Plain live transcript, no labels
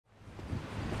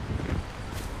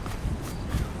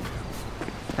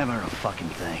Haven't heard a fucking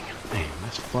thing. Damn,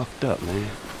 that's fucked up, man.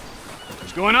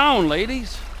 What's going on,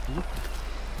 ladies?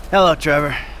 Hello,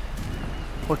 Trevor.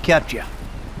 What kept you?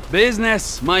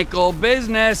 Business, Michael,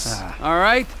 business. All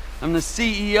right? I'm the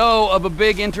CEO of a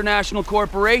big international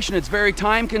corporation. It's very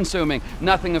time-consuming.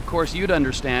 Nothing, of course, you'd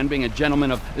understand, being a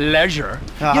gentleman of leisure.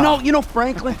 You know,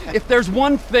 Franklin, if there's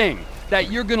one thing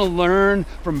that you're gonna learn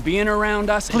from being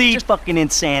around us... Please fucking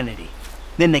insanity.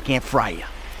 Then they can't fry you.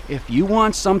 If you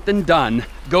want something done,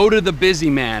 go to the busy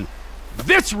man.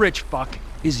 This rich fuck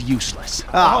is useless.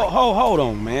 Hold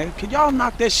on, man. Can y'all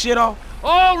knock that shit off?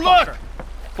 Oh, look!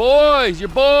 Boys, you're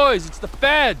boys. It's the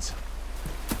feds.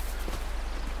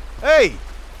 Hey!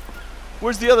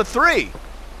 Where's the other three?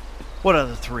 What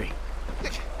other three?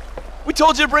 We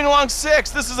told you to bring along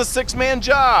 6. This is a 6-man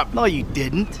job. No, you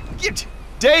didn't.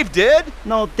 Dave did?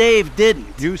 No, Dave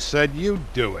didn't. You said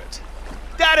you'd do it.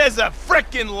 That is a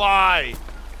frickin' lie.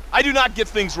 I do not get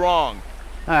things wrong.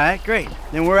 All right, great.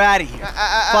 Then we're out of here.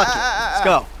 Fuck it. Let's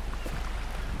go.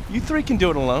 You 3 can do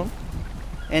it alone.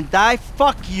 And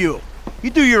fuck you. You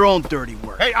do your own dirty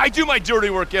work. Hey, I do my dirty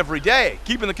work every day,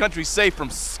 keeping the country safe from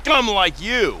scum like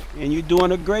you. And you're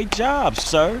doing a great job,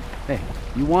 sir. Hey,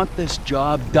 you want this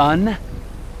job done?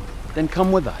 Then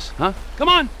come with us, huh? Come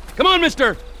on,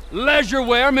 Mr.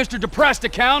 Leisureware, Mr. Depressed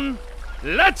Accountant.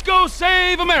 Let's go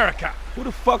save America. Who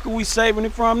the fuck are we saving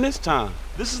it from this time?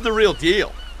 This is the real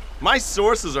deal. My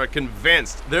sources are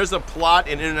convinced there's a plot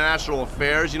in international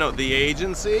affairs, you know, the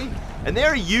agency, and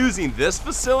they're using this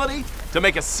facility to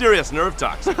make a serious nerve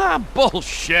toxin.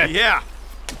 Bullshit. Yeah.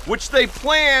 Which they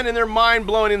plan in their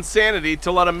mind-blowing insanity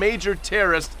to let a major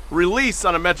terrorist release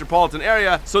on a metropolitan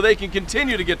area so they can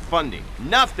continue to get funding.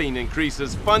 Nothing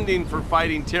increases funding for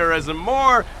fighting terrorism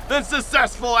more than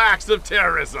successful acts of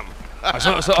terrorism.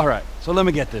 All right, so let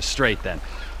me get this straight then.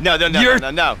 No,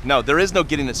 there is no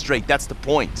getting it straight. That's the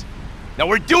point. Now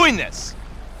we're doing this.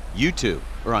 You two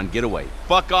are on getaway.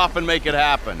 Fuck off and make it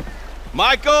happen.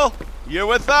 Michael, you're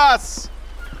with us.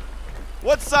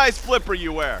 What size flipper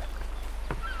you wear?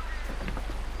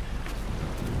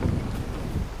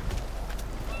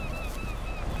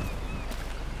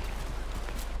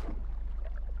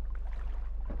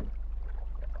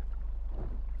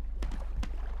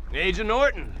 Agent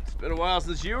Norton, it's been a while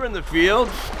since you were in the field.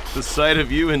 The sight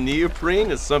of you in neoprene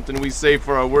is something we save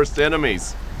for our worst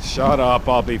enemies. Shut up,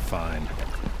 I'll be fine.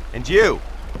 And you,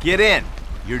 get in.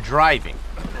 You're driving.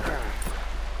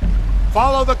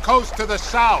 Follow the coast to the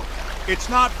south. It's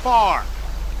not far.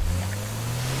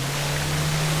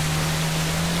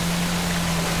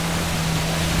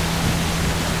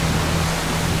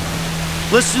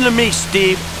 Listen to me,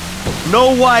 Steve.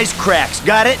 No wisecracks,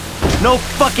 got it? No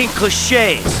fucking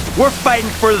cliches. We're fighting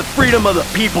for the freedom of the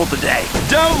people today.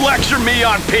 Don't lecture me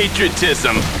on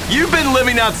patriotism. You've been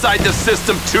living outside the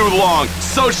system too long.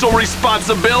 Social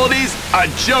responsibilities, a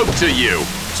joke to you.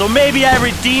 So maybe I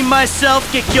redeem myself,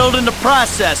 get killed in the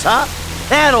process, huh?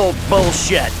 That old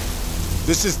bullshit.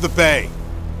 This is the bay.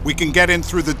 We can get in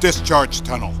through the discharge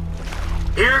tunnel.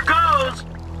 Here goes.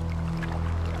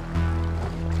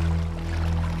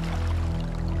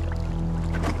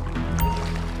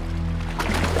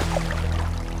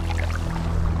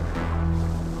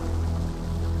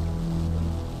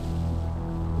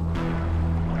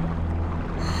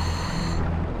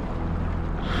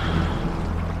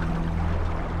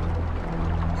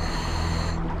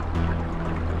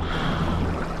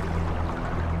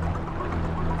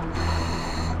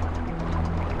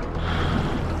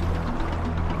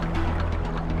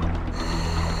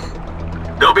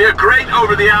 There'll be a grate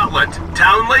over the outlet.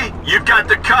 Townley, you've got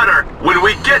the cutter. When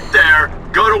we get there,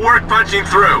 go to work punching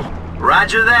through.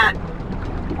 Roger that.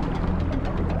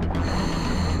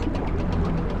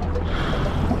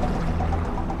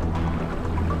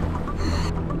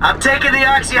 I'm taking the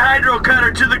oxyhydro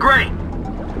cutter to the grate.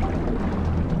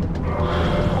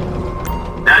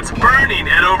 That's burning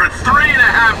at over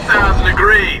 3,500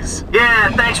 degrees. Yeah,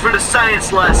 thanks for the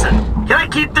science lesson. Can I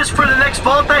keep this for the next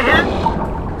vault I hit?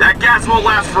 That gas won't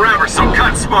last forever, so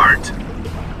cut smart.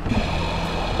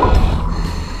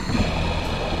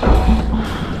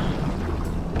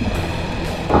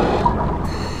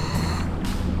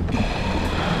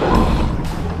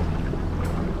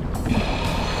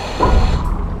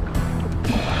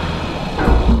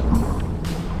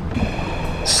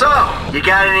 So, you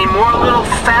got any more little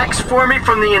facts for me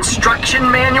from the instruction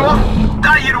manual?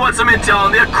 Thought you'd want some intel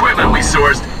on the equipment we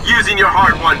sourced using your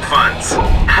hard-won funds.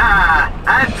 Ha!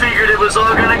 I figured it was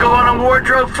all gonna go on a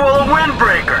wardrobe full of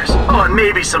windbreakers. Oh, and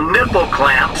maybe some nipple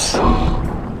clamps.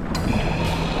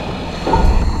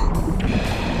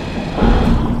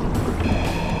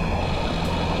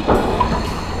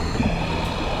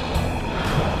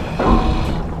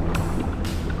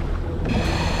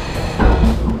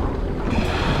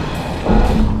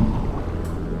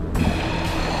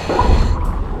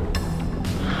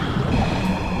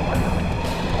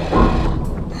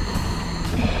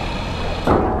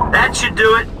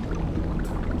 do it?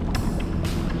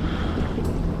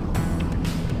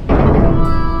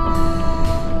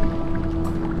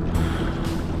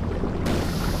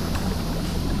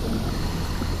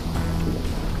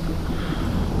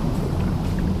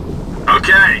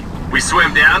 Okay, we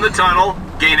swim down the tunnel,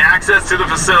 gain access to the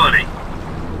facility.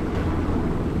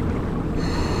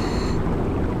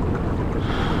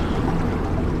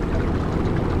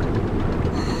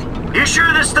 You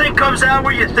sure this thing comes out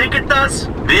where you think it does?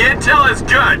 The intel is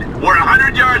good. We're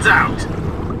 100 yards out.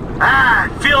 I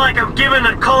feel like I'm giving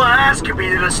a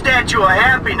colonoscopy to the Statue of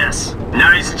Happiness.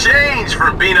 Nice change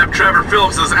from beating up Trevor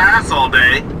Phillips's ass all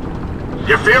day.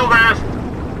 You feel that?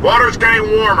 Water's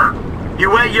getting warmer. You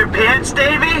wet your pants,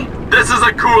 Davey? This is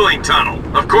a cooling tunnel.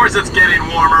 Of course it's getting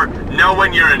warmer. No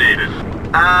one urinated.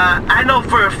 I know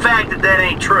for a fact that that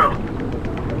ain't true.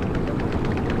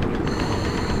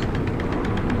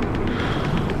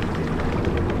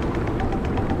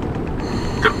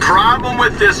 The problem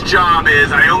with this job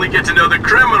is I only get to know the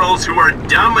criminals who are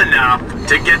dumb enough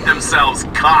to get themselves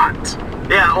caught.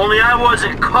 Yeah, only I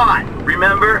wasn't caught,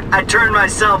 remember? I turned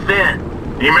myself in.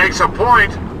 He makes a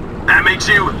point. That makes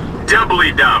you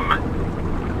doubly dumb.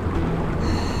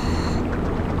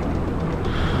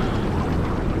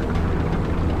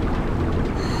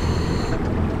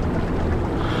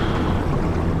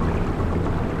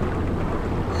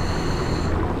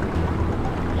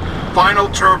 Final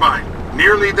turbine.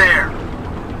 Nearly there.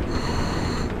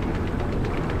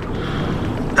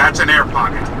 That's an air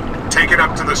pocket. Take it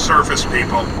up to the surface,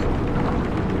 people.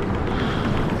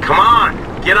 Come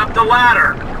on, get up the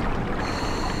ladder.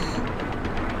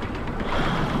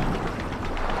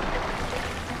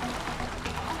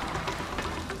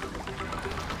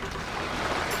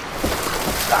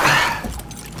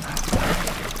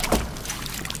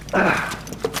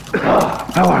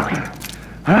 How are we?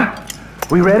 Huh?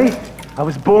 We ready? I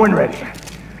was born ready.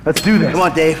 Let's do this. Come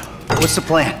on, Dave. What's the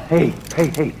plan? Hey.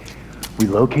 We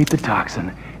locate the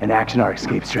toxin and action our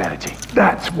escape strategy.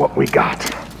 That's what we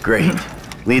got. Great.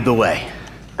 Lead the way.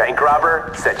 Bank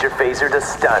robber, set your phaser to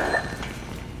stun.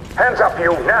 Hands up,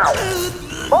 you, now!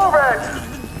 Move it!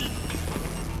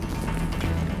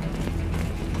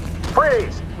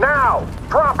 Freeze! Now!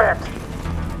 Drop it!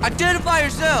 Identify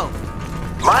yourself!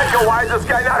 Michael, why is this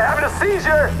guy not having a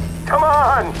seizure? Come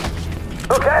on!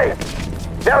 Okay,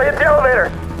 now hit the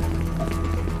elevator.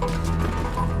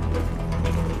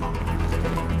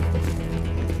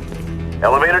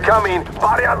 Elevator coming,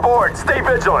 body on board, stay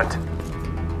vigilant.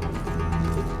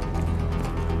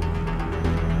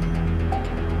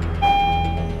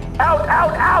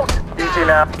 Out! Easy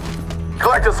now.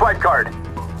 Collect a swipe card.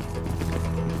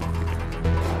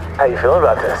 How you feeling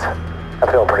about this? I'm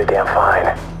feeling pretty damn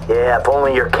fine. Yeah, if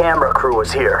only your camera crew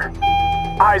was here.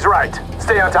 Eyes right.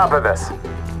 Stay on top of this.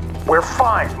 We're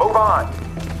fine. Move on.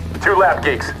 2 lab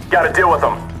geeks. Gotta deal with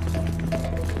them.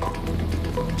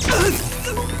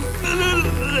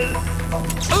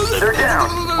 They're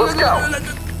down. Let's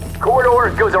go.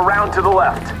 Corridor goes around to the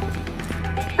left.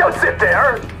 Don't sit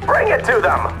there. Bring it to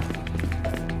them.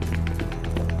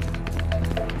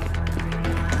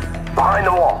 Behind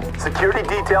the wall. Security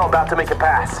detail about to make a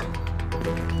pass.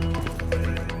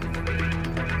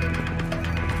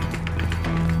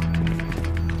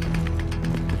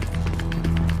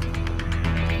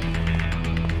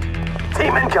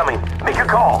 Team incoming. Make a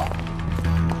call.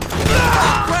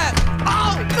 Crap!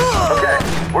 Oh! Okay,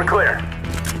 we're clear.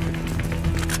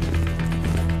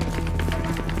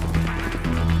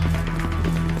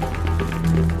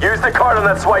 Use the card on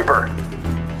that swiper.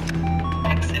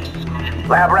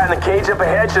 Lab rat in the cage up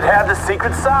ahead should have the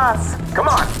secret sauce. Come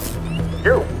on.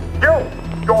 You!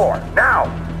 Door, now!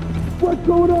 What's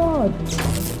going on?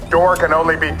 Door can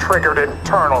only be triggered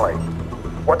internally.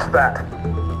 What's that?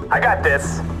 I got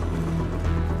this.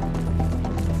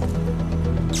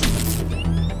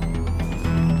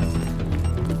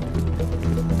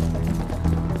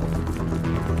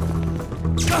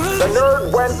 The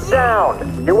nerd went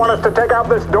down. You want us to take out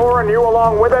this door and you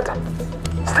along with it?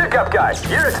 Stick up, guy.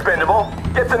 You're expendable.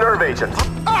 Get the nerve agent.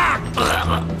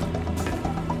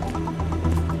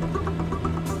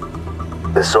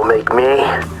 This'll make me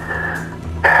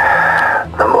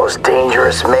the most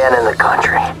dangerous man in the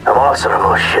country. I'm also the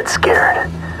most shit scared.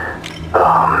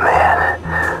 Oh, man.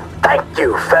 Thank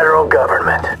you, federal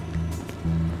government.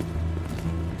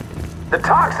 The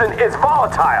toxin is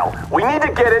volatile. We need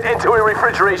to get it into a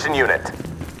refrigeration unit.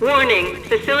 Warning,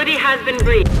 facility has been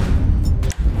breached.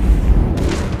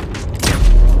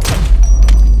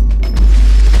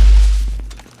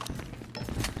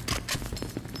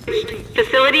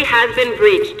 Facility has been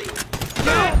breached.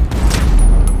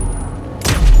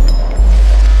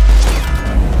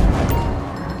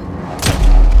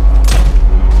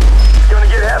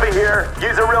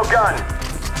 Use a real gun.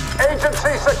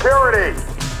 Agency security.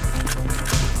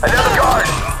 Another guard.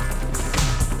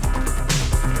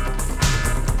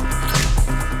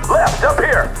 Left, up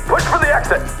here. Push for the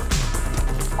exit.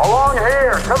 Along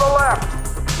here, to the left.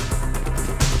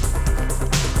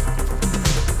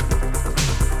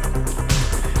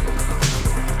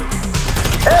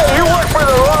 Hey, you work for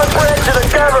the wrong branch of the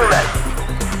government.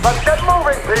 Let's get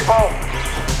moving, people.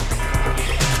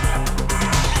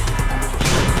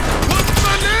 What's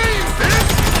my name,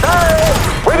 bitch? Hey,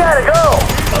 we gotta go.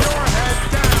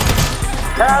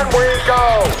 Can we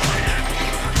go?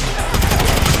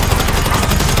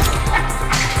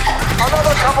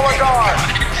 Another couple of guards.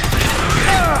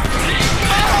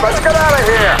 Let's get out of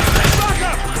here.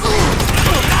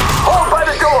 Hold by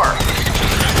the door.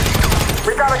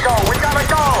 We gotta go, we gotta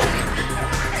go!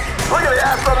 Look at the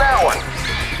ass on that one!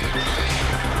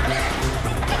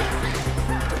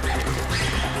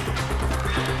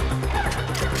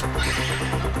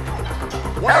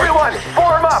 Wait. Everyone,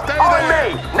 form up! Stay on there.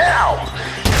 me! Now!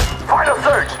 Final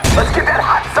search! Let's get that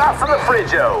hot sauce in the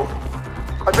fridge-o!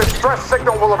 A distress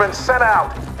signal will have been sent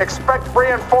out. Expect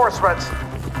reinforcements.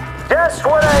 Just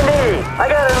what I need! I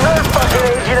got a nerve fucking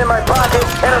agent in my pocket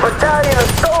and a battalion of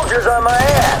soldiers on my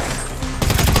ass!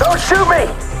 Don't shoot me!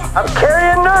 I'm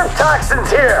carrying nerve toxins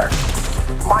here!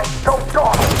 My dope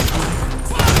dog!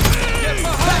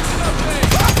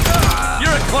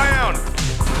 You're a clown!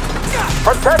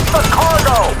 Protect the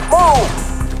cargo! Move!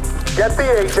 Get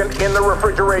the agent in the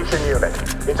refrigeration unit.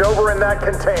 It's over in that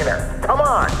container. Come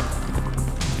on!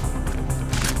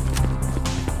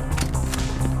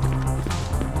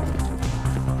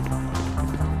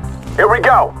 Here we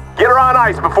go! Get her on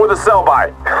ice before the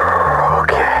sell-by.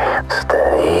 Okay,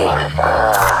 steady.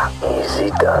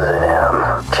 Easy does it,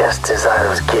 Em. Just as I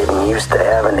was getting used to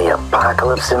having the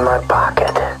apocalypse in my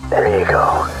pocket. There you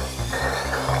go.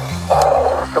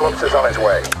 Phillips is on his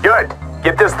way. Good.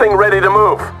 Get this thing ready to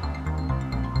move.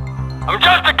 I'm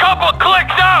just a couple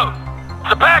clicks out. Is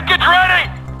the package ready?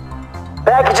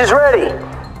 Package is ready.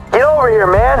 Get over here,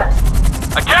 man.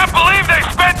 I can't believe they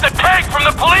spent the tank from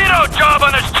the Polito job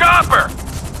on this chopper.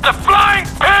 The flying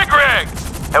pig rig.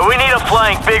 And we need a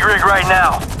flying pig rig right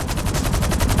now.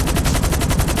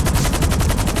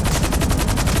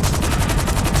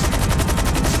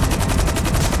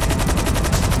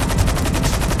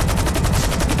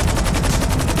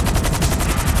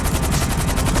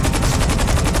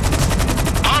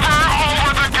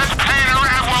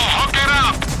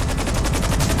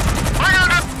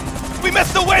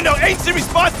 Agency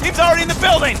response team's already in the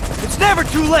building! It's never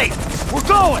too late! We're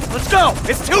going! Let's go!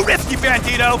 It's too risky,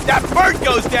 Bandito! That bird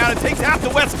goes down and takes half the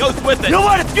West Coast with it! You know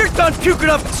what? If you're done puking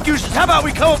up excuses, how about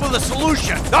we come up with a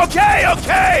solution? Okay!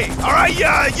 Alright,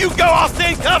 you go, I'll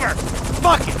stay in cover!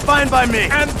 Fuck it, fine by me.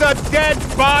 And the dead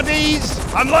bodies?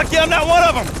 I'm lucky I'm not one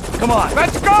of them! Come on.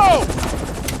 Let's go!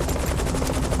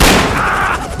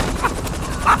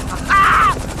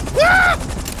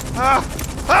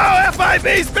 Oh,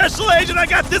 FIB Special Agent, I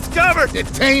got this covered!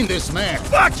 Detain this man.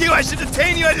 Fuck you, I should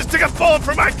detain you, I just took a bullet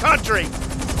for my country!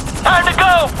 Time to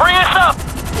go! Bring us up!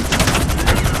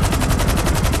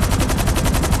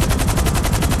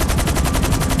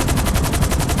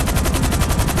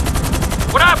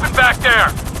 What happened back there?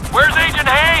 Where's Agent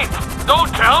Haynes?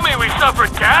 Don't tell me we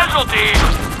suffered casualties!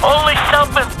 Only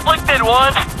self-inflicted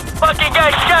ones. Fucking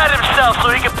guy shot himself so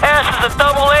he could pass as a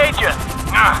double agent.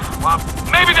 Well,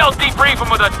 maybe they'll debrief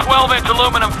him with a 12-inch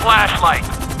aluminum flashlight.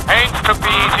 Haynes took the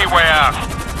easy way out.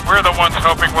 We're the ones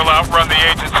hoping we'll outrun the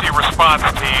agency response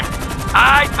team.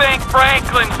 I think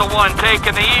Franklin's the one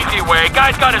taking the easy way.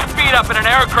 Guy's got his feet up in an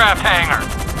aircraft hangar.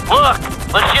 Look,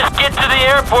 let's just get to the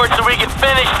airport so we can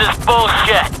finish this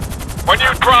bullshit. When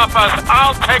you drop us,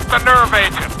 I'll take the nerve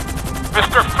agent.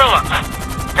 Mr. Phillips,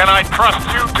 can I trust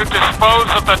you to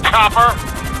dispose of the chopper?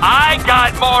 I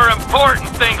got more important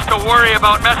things to worry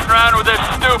about messing around with this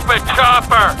stupid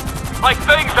chopper. Like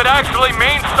things that actually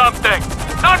mean something.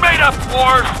 Not made-up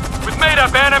wars with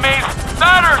made-up enemies.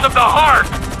 Matters of the heart.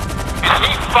 Is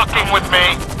he fucking with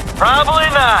me? Probably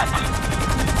not.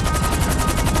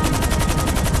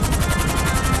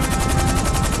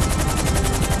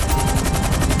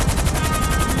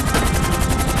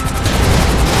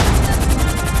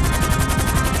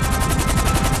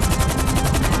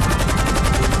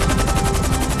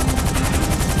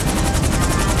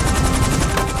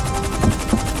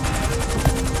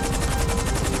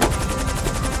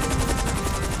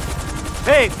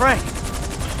 Hey, Frank.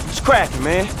 It's cracking,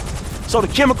 man. So the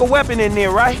chemical weapon in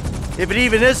there, right? If it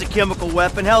even is a chemical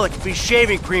weapon, hell, it could be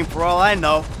shaving cream for all I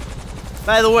know.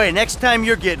 By the way, next time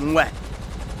you're getting wet.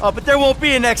 Oh, but there won't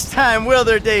be a next time, will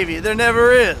there, Davey? There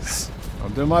never is. I'll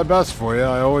do my best for you.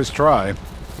 I always try.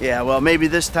 Yeah, well, maybe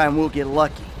this time we'll get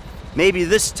lucky. Maybe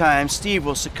this time Steve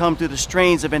will succumb to the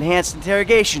strains of enhanced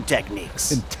interrogation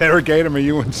techniques. Interrogate him? Are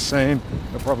you insane?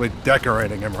 They're probably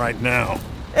decorating him right now.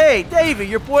 Hey, David,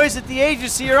 your boys at the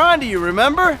agency are onto you,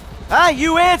 remember? Huh?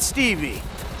 You and Stevie.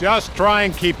 Just try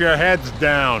and keep your heads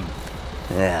down.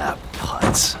 Yeah,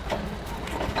 putz.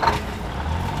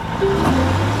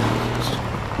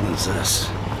 What's this?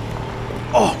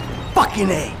 Oh, fucking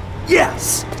A.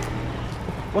 Yes!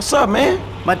 What's up, man?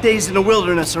 My days in the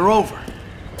wilderness are over.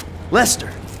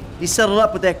 Lester, he settled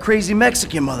up with that crazy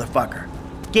Mexican motherfucker.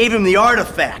 Gave him the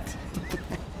artifact.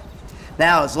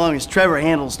 Now, as long as Trevor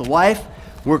handles the wife,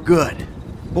 we're good.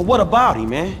 But what about him,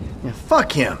 man? Yeah,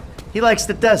 fuck him. He likes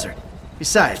the desert.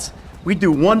 Besides, we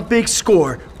do one big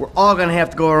score, we're all gonna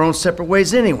have to go our own separate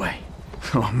ways anyway.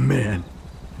 Oh, man.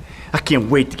 I can't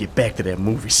wait to get back to that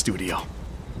movie studio.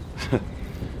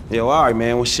 Yo, all right,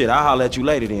 man. Well, shit, I'll holler at you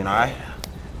later then, all right?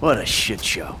 What a shit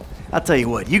show. I'll tell you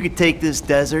what, you could take this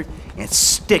desert and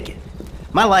stick it.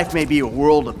 My life may be a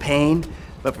world of pain,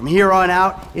 but from here on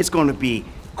out, it's gonna be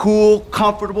cool,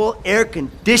 comfortable,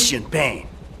 air-conditioned pain.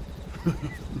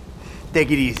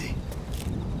 Take it easy.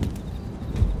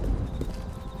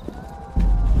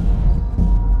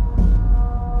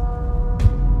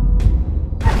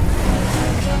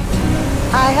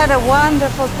 I had a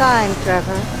wonderful time,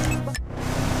 Trevor.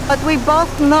 But we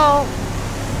both know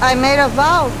I made a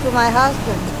vow to my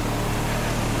husband.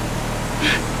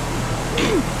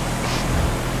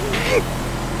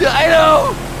 I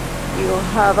know! You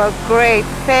have a great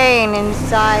pain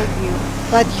inside you,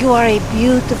 but you are a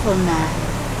beautiful man.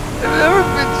 I've never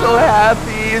been so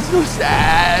happy and so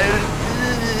sad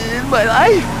in my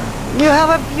life. You have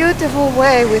a beautiful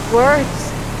way with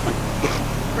words.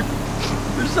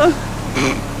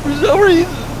 For some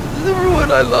reason,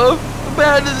 everyone I love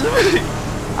abandons me.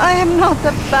 I am not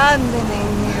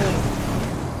abandoning you.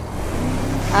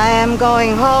 I am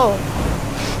going home.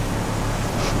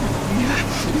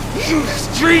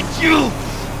 Treat you!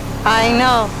 I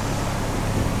know.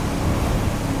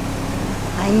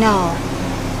 I know.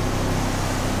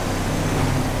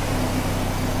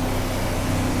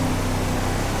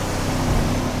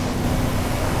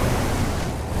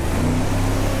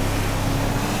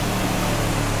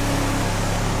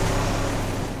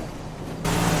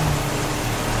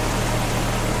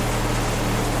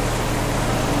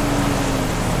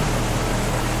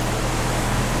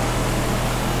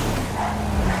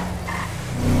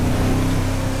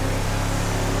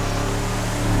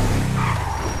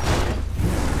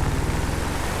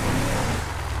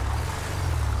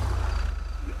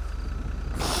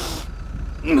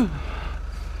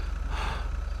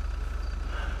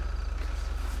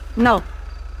 No.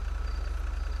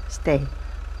 Stay.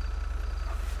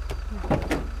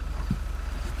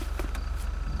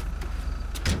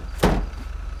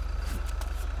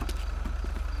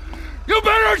 You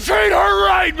better treat her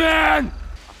right, man!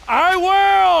 I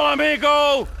will,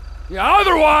 amigo! Yeah,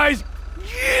 otherwise,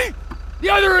 the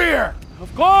other ear!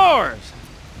 Of course!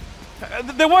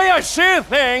 The way I see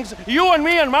things, you and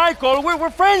me and Michael, we're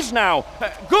friends now.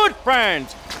 Good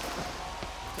friends.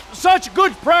 Such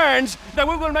good friends that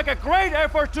we will make a great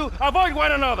effort to avoid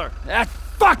one another. That's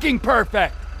fucking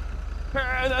perfect!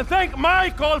 Thank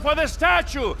Michael for the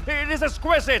statue. It is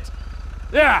exquisite.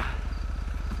 Yeah,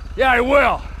 I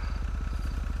will.